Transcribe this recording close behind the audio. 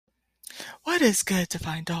What is good,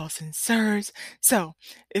 Divine Dolls and Sirs? So,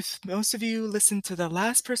 if most of you listened to the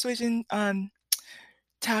last persuasion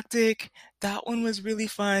tactic, that one was really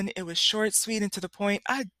fun. It was short, sweet, and to the point.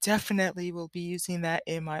 I definitely will be using that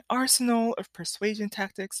in my arsenal of persuasion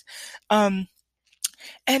tactics. Um,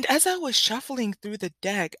 and as I was shuffling through the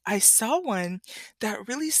deck, I saw one that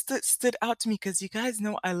really stood out to me because you guys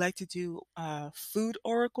know I like to do food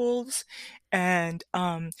oracles, and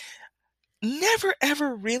never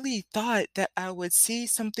ever really thought that I would see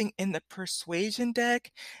something in the persuasion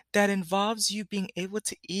deck that involves you being able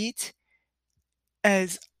to eat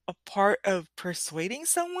as a part of persuading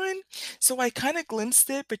someone. So I kind of glimpsed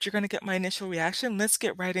it, but you're going to get my initial reaction. Let's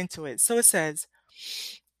get right into it. So it says,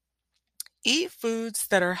 eat foods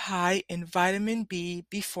that are high in vitamin B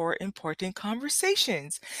before important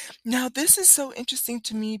conversations. Now, this is so interesting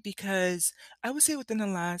to me because I would say within the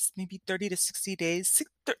last maybe 30 to 60 days,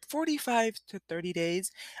 45 to 30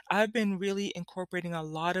 days, I've been really incorporating a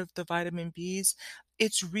lot of the vitamin Bs.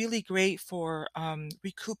 It's really great for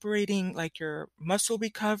recuperating, like your muscle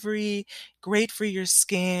recovery, great for your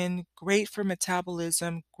skin, great for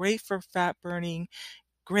metabolism, great for fat burning,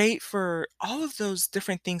 great for all of those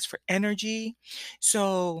different things for energy.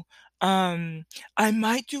 So, I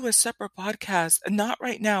might do a separate podcast, not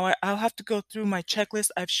right now. I'll have to go through my checklist.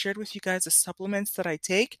 I've shared with you guys the supplements that I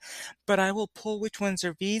take, but I will pull which ones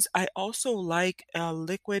are V's. I also like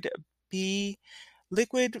B,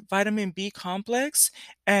 liquid vitamin B complex,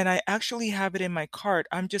 and I actually have it in my cart.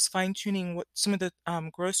 I'm just fine tuning what some of the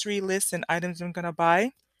grocery lists and items I'm gonna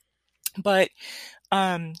buy. But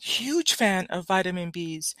huge fan of vitamin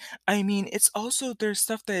Bs. I mean, it's also there's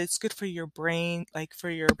stuff that it's good for your brain, like for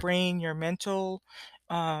your brain, your mental,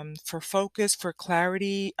 for focus, for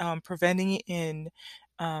clarity, preventing it in.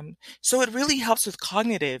 So it really helps with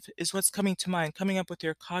cognitive, is what's coming to mind, coming up with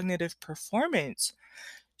your cognitive performance.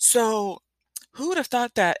 So who would have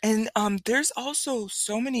thought that? And there's also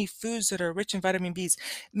so many foods that are rich in vitamin Bs.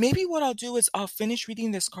 Maybe what I'll do is I'll finish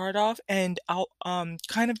reading this card off and I'll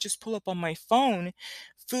kind of just pull up on my phone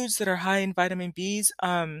foods that are high in vitamin Bs.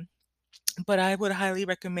 But I would highly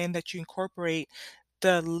recommend that you incorporate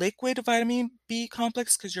the liquid vitamin B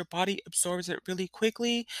complex because your body absorbs it really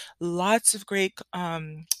quickly. Lots of great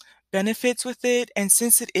benefits with it. And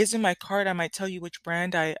since it is in my cart, I might tell you which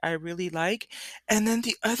brand I really like. And then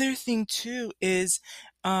the other thing too is,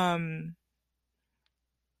 um,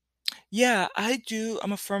 yeah,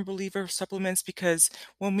 I'm a firm believer of supplements because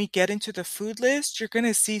when we get into the food list, you're going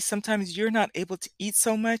to see sometimes you're not able to eat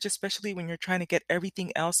so much, especially when you're trying to get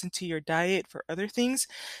everything else into your diet for other things.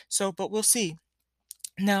 So, but we'll see.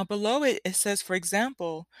 Now, below it, it says, for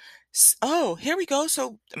example, oh, here we go.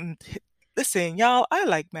 So, listen, y'all, I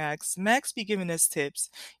like Max. Max be giving us tips.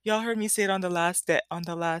 Y'all heard me say it on the last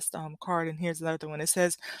card, and here's another one. It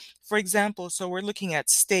says, for example, so we're looking at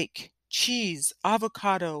steak, cheese,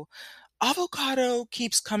 avocado. Avocado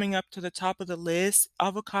keeps coming up to the top of the list.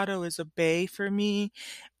 Avocado is a bay for me.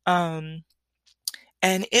 Um,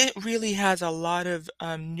 and it really has a lot of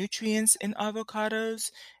nutrients in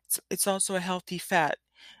avocados. It's also a healthy fat.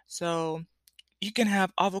 So you can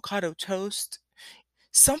have avocado toast.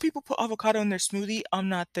 Some people put avocado in their smoothie. I'm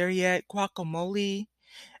not there yet. Guacamole.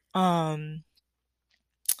 Um,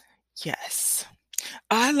 yes.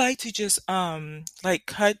 I like to just like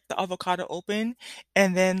cut the avocado open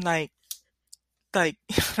and then like I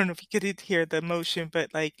don't know if you could hear the motion,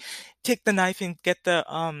 but like take the knife and get the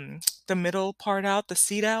middle part out, the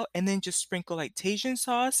seed out, and then just sprinkle like Tajin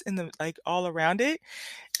sauce in the like all around it,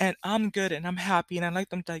 and I'm good and I'm happy and I like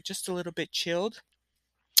them like just a little bit chilled,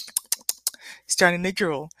 starting to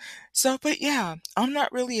drool. So, but yeah, I'm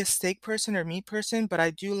not really a steak person or meat person, but I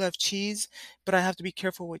do love cheese, but I have to be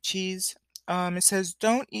careful with cheese. It says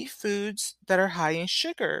don't eat foods that are high in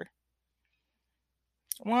sugar.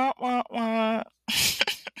 Wah, wah, wah.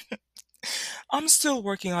 I'm still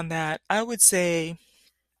working on that. I would say,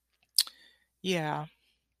 yeah,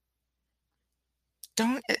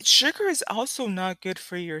 don't sugar is also not good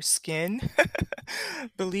for your skin,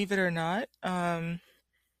 believe it or not.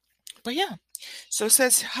 But yeah, so it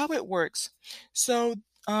says how it works. So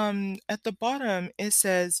at the bottom it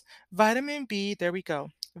says vitamin B, there we go.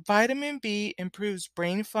 Vitamin B improves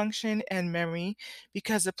brain function and memory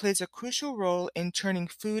because it plays a crucial role in turning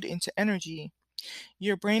food into energy.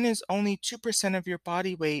 Your brain is only 2% of your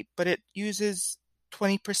body weight, but it uses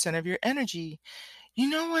 20% of your energy. You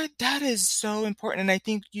know what? That is so important. And I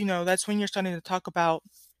think, that's when you're starting to talk about,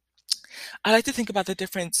 I like to think about the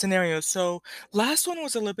different scenarios. So last one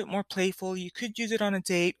was a little bit more playful. You could use it on a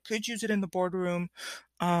date, could use it in the boardroom,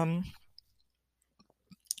 um,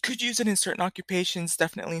 could use it in certain occupations,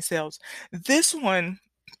 definitely sales. This one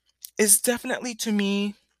is definitely to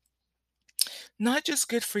me not just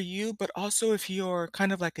good for you, but also if you're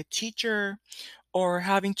kind of like a teacher or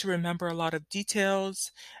having to remember a lot of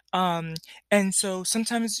details. Um, and so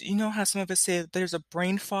sometimes, you know how some of us say that there's a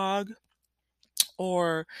brain fog,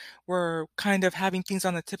 or we're kind of having things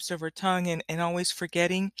on the tips of our tongue and always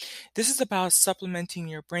forgetting. This is about supplementing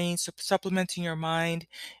your brain, supplementing your mind,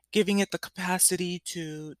 giving it the capacity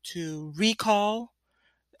to recall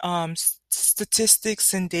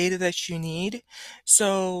statistics and data that you need.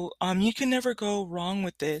 So you can never go wrong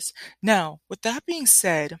with this. Now, with that being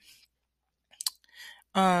said,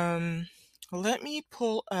 um, let me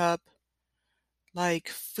pull up like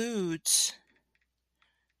foods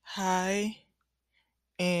high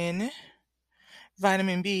in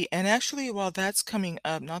vitamin B. And actually, while that's coming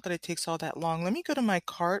up, not that it takes all that long, let me go to my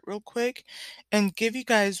cart real quick and give you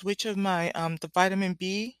guys which of my the vitamin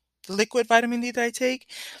B, the liquid vitamin D that I take.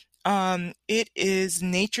 It is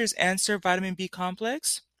Nature's Answer Vitamin B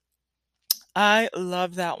Complex. I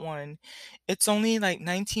love that one. It's only like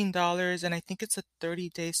 $19 and I think it's a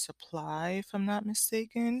 30-day supply if I'm not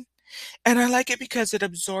mistaken. And I like it because it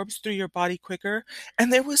absorbs through your body quicker.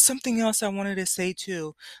 And there was something else I wanted to say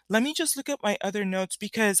too. Let me just look at my other notes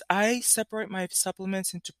because I separate my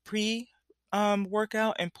supplements into pre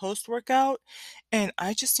workout and post workout. And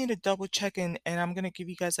I just need to double check and I'm gonna give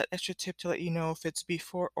you guys that extra tip to let you know if it's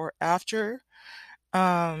before or after.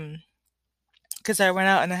 Um, because I went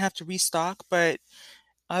out and I have to restock, but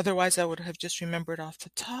otherwise I would have just remembered off the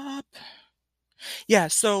top. Yeah,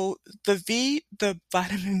 so the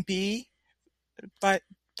vitamin B vi-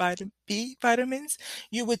 vitamin B vitamins,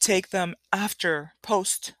 you would take them after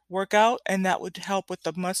post workout, and that would help with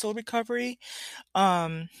the muscle recovery.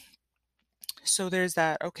 Um, so there's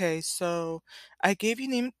that. Okay, so I gave you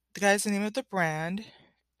the guys the name of the brand,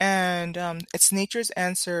 and it's Nature's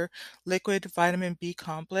Answer Liquid Vitamin B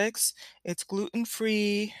Complex. It's gluten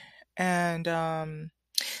free, and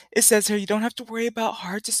it says here you don't have to worry about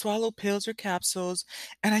hard to swallow pills or capsules.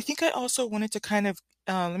 And I think I also wanted to kind of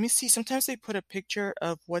let me see. Sometimes they put a picture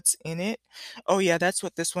of what's in it. Oh yeah, that's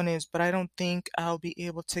what this one is. But I don't think I'll be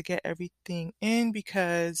able to get everything in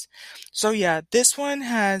because. So yeah, this one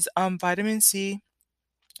has vitamin C,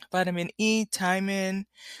 vitamin E, thiamine,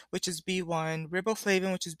 which is B1,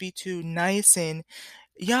 riboflavin, which is B2, niacin.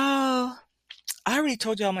 Y'all, I already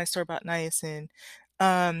told y'all my story about niacin.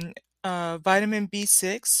 Um, vitamin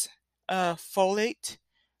B6, folate,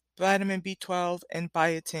 vitamin B12, and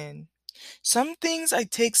biotin. Some things I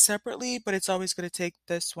take separately, but it's always going to take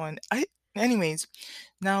this one. Anyways,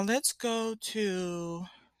 now let's go to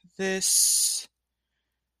this.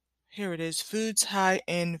 Here it is. Foods high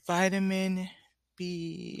in vitamin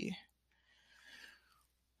B.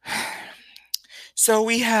 So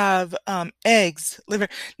we have eggs, liver.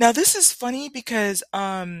 Now this is funny because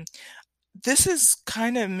this is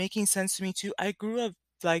kind of making sense to me too. I grew up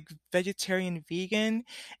like vegetarian vegan,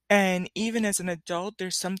 and even as an adult,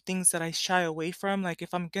 there's some things that I shy away from. Like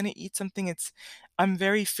if I'm gonna eat something, I'm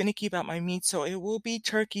very finicky about my meat, so it will be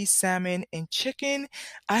turkey, salmon, and chicken.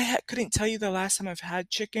 Couldn't tell you the last time I've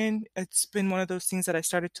had chicken. It's been one of those things that I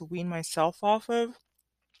started to wean myself off of.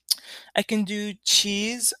 I can do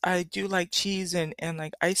cheese. I do like cheese and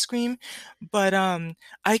like ice cream, but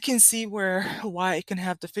I can see where why it can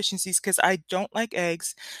have deficiencies because I don't like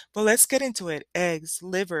eggs. But let's get into it. Eggs,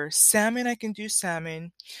 liver, salmon, I can do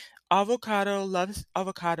salmon. Avocado, love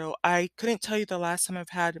avocado. I couldn't tell you the last time I've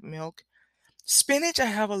had milk. Spinach, I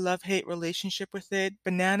have a love-hate relationship with it.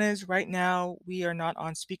 Bananas, right now, we are not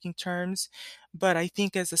on speaking terms, but I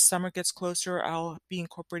think as the summer gets closer, I'll be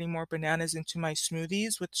incorporating more bananas into my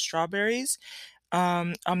smoothies with strawberries.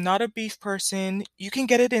 I'm not a beef person. You can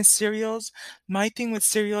get it in cereals. My thing with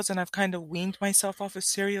cereals, and I've kind of weaned myself off of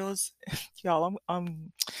cereals, y'all,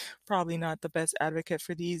 I'm probably not the best advocate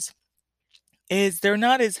for these, is they're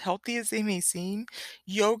not as healthy as they may seem.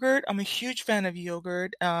 Yogurt, I'm a huge fan of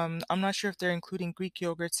yogurt. I'm not sure if they're including Greek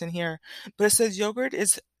yogurts in here, but it says yogurt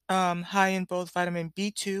is high in both vitamin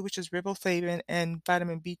B2, which is riboflavin, and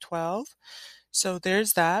vitamin B12. So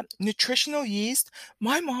there's that. Nutritional yeast.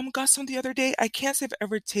 My mom got some the other day. I can't say I've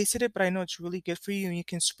ever tasted it, but I know it's really good for you and you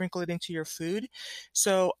can sprinkle it into your food.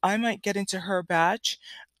 So I might get into her batch.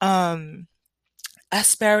 Um,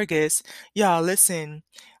 Asparagus. Y'all, listen.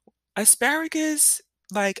 Asparagus,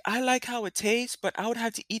 like, I like how it tastes, but I would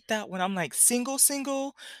have to eat that when I'm, like, single,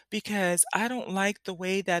 because I don't like the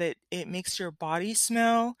way that it makes your body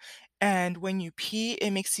smell, and when you pee,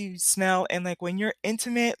 it makes you smell, and, like, when you're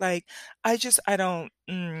intimate, like, I don't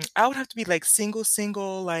I would have to be, like,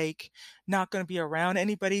 single, like, not gonna be around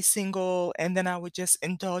anybody single, and then I would just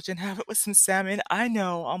indulge and have it with some salmon. I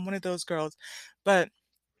know, I'm one of those girls, but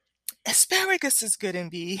Asparagus is good in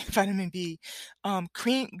B, vitamin B.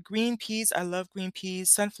 Green peas, I love green peas.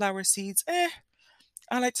 Sunflower seeds,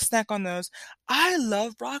 I like to snack on those. I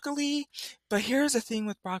love broccoli, but here's the thing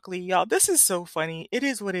with broccoli, y'all. This is so funny. It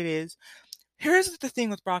is what it is. Here's the thing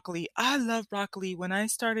with broccoli. I love broccoli. When I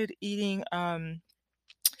started eating,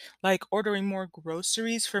 like ordering more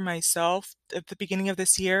groceries for myself at the beginning of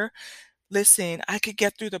this year, listen, I could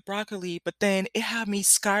get through the broccoli, but then it had me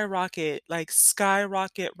skyrocket, like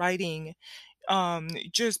skyrocket writing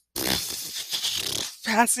just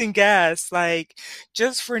passing gas, like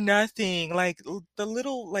just for nothing, like the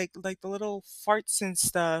little like the little farts and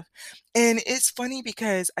stuff. And it's funny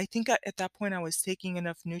because I think at that point I was taking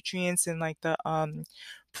enough nutrients and like the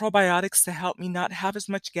probiotics to help me not have as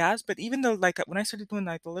much gas. But even though like when I started doing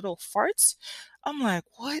like the little farts, I'm like,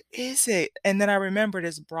 what is it? And then I remembered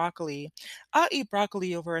it's broccoli. I'll eat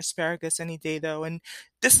broccoli over asparagus any day though. And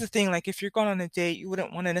this is the thing, like if you're going on a date, you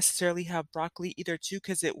wouldn't want to necessarily have broccoli either too,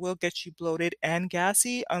 because it will get you bloated and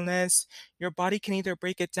gassy unless your body can either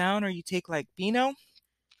break it down or you take like Beano.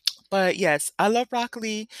 But yes, I love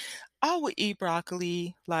broccoli. I would eat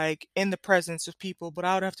broccoli like in the presence of people, but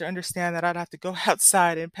I would have to understand that I'd have to go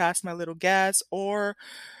outside and pass my little gas or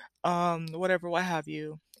whatever, what have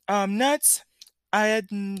you. Nuts. I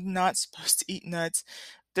had not supposed to eat nuts.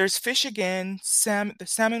 There's fish again. The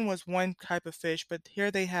salmon was one type of fish, but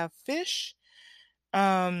here they have fish.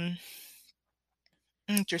 Um,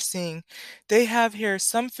 Interesting. They have here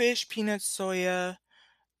some fish, peanuts, soya,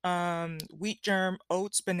 wheat germ,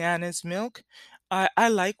 oats, bananas, milk. I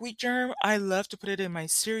like wheat germ. I love to put it in my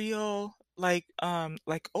cereal, like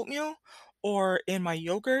oatmeal, or in my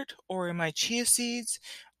yogurt, or in my chia seeds,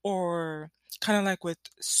 or kind of like with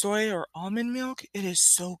soy or almond milk. It is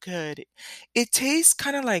so good. It tastes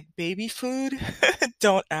kind of like baby food.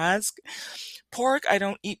 Don't ask. Pork, I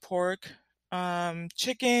don't eat pork.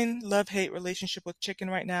 Chicken, love-hate relationship with chicken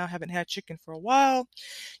right now. Haven't had chicken for a while.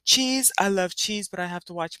 Cheese, I love cheese, but I have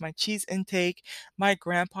to watch my cheese intake. My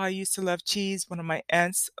grandpa used to love cheese. One of my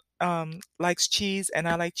aunts likes cheese and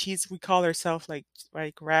I like cheese. We call ourselves like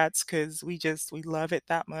rats because we love it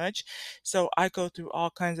that much. So I go through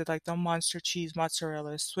all kinds of like the monster cheese,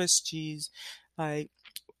 mozzarella, Swiss cheese, like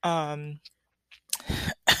um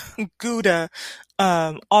Gouda,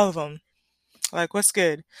 all of them. Like what's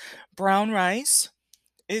good? Brown rice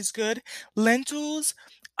is good. Lentils,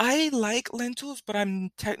 I like lentils, but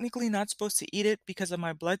I'm technically not supposed to eat it because of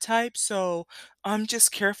my blood type, so I'm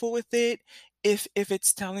just careful with it. If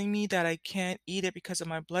it's telling me that I can't eat it because of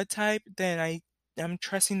my blood type, then I'm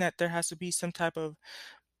trusting that there has to be some type of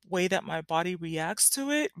way that my body reacts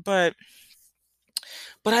to it. But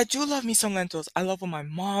I do love me some lentils. I love when my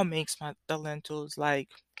mom makes the lentils. Like,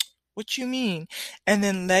 what you mean? And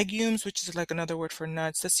then legumes, which is like another word for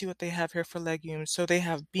nuts. Let's see what they have here for legumes. So they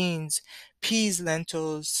have beans, peas,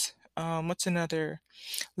 lentils. What's another?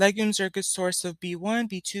 Legumes are a good source of B1,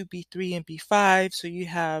 B2, B3, and B5. So you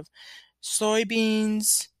have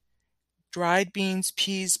soybeans, dried beans,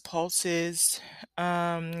 peas, pulses.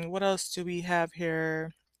 What else do we have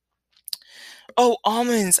here? Oh,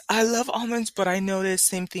 almonds. I love almonds, but I noticed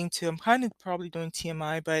same thing too. I'm kind of probably doing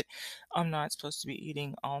TMI, but I'm not supposed to be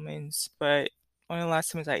eating almonds. But one of the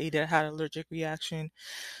last times I ate it, I had an allergic reaction.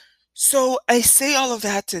 So I say all of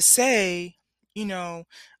that to say, you know,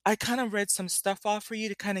 I kind of read some stuff off for you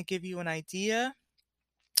to kind of give you an idea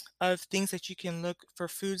of things that you can look for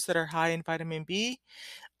foods that are high in vitamin B.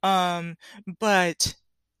 Um, but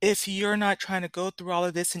if you're not trying to go through all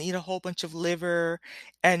of this and eat a whole bunch of liver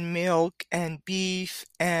and milk and beef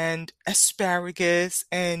and asparagus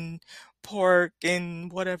and pork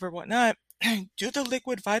and whatever, whatnot, do the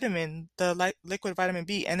liquid vitamin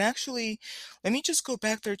B. And actually, let me just go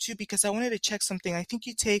back there too because I wanted to check something. I think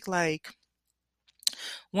you take like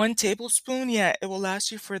 1 tablespoon. Yeah, it will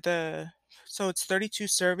last you so it's 32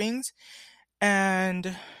 servings.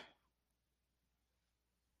 And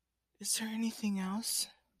is there anything else?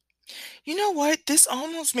 You know what? This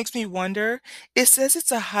almost makes me wonder. It says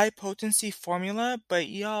it's a high potency formula, but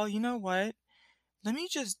y'all, you know what? Let me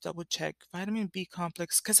just double check vitamin B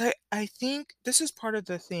complex because I think this is part of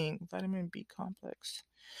the thing. Vitamin B complex.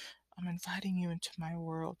 I'm inviting you into my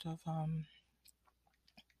world of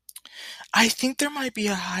I think there might be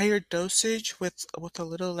a higher dosage with a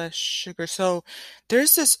little less sugar. So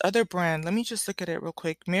there's this other brand. Let me just look at it real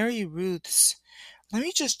quick. Mary Ruth's. Let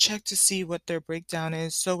me just check to see what their breakdown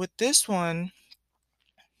is. So with this one,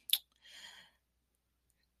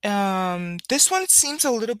 this one seems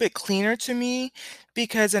a little bit cleaner to me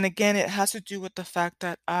because, and again, it has to do with the fact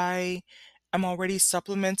that I I'm already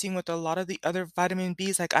supplementing with a lot of the other vitamin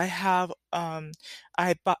Bs. Like I have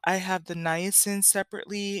the niacin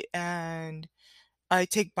separately, and I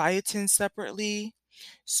take biotin separately.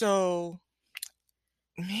 So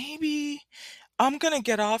maybe I'm gonna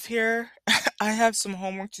get off here. I have some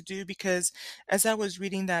homework to do because as I was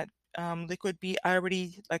reading that liquid B, I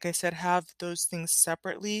already, like I said, have those things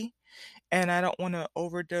separately, and I don't want to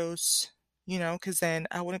overdose, because then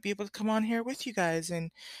I wouldn't be able to come on here with you guys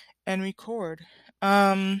and record.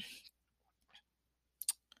 Um,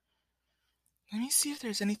 Let me see if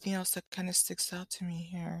there's anything else that kind of sticks out to me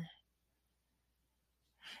here.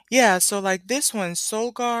 Yeah, so like this one,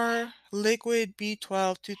 Solgar Liquid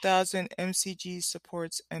B12 2000 mcg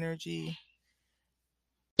supports energy.